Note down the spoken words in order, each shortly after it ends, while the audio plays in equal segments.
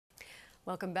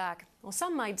Welcome back. Well,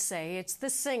 some might say it's the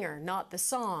singer, not the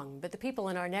song, but the people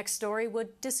in our next story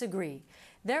would disagree.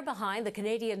 They're behind the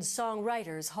Canadian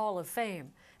Songwriters Hall of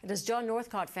Fame. And as John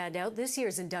Northcott found out, this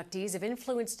year's inductees have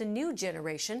influenced a new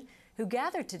generation who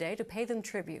gathered today to pay them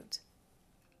tribute.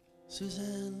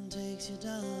 Suzanne takes you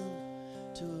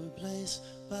down to a place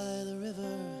by the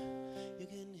river. You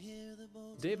can hear the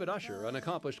boats. David Usher, an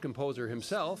accomplished composer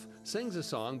himself, sings a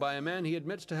song by a man he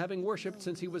admits to having worshipped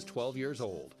since he was 12 years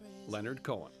old, Leonard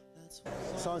Cohen.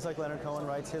 Songs like Leonard Cohen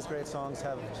writes, his great songs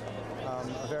have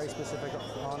a very specific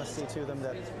honesty to them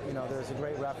that, there's a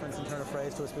great reference and turn of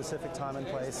phrase to a specific time and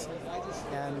place.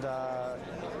 And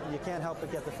you can't help but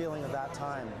get the feeling of that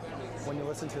time when you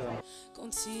listen to them.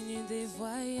 Continue des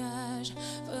voyages,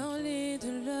 voler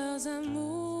de leurs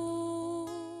amours.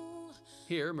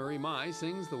 Here, Marie Mai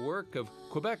sings the work of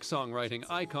Quebec songwriting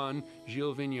icon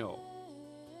Gilles Vigneault.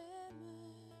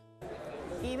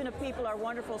 Even if people are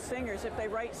wonderful singers, if they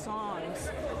write songs,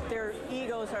 their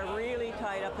egos are really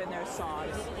tied up in their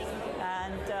songs.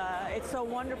 And it's so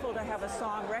wonderful to have a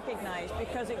song recognized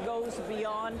because it goes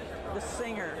beyond the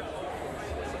singer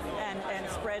and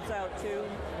spreads out to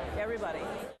everybody.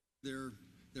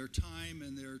 Their time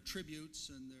and their tributes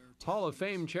and their... Hall of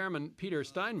Fame Chairman Peter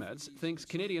Steinmetz thinks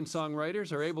Canadian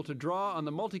songwriters are able to draw on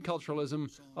the multiculturalism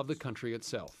of the country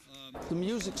itself. The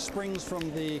music springs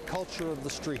from the culture of the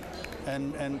street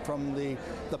and from the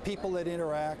people that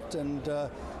interact and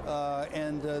the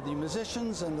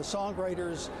musicians and the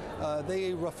songwriters,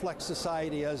 they reflect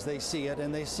society as they see it,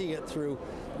 and they see it through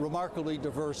remarkably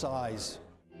diverse eyes.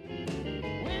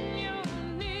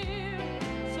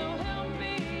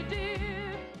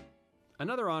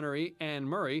 Another honoree, Anne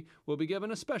Murray, will be given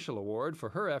a special award for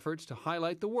her efforts to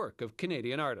highlight the work of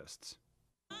Canadian artists.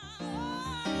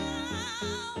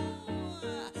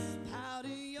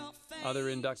 Other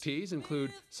inductees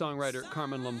include songwriter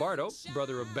Carmen Lombardo,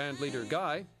 brother of bandleader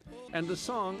Guy, and the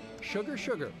song Sugar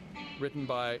Sugar, written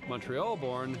by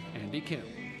Montreal-born Andy Kim.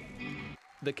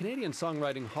 The Canadian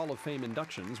Songwriting Hall of Fame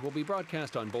inductions will be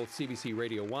broadcast on both CBC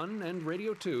Radio 1 and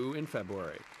Radio 2 in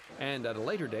February, and at a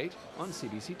later date on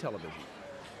CBC television.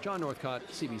 John Northcott,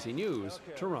 CBC News,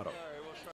 Toronto.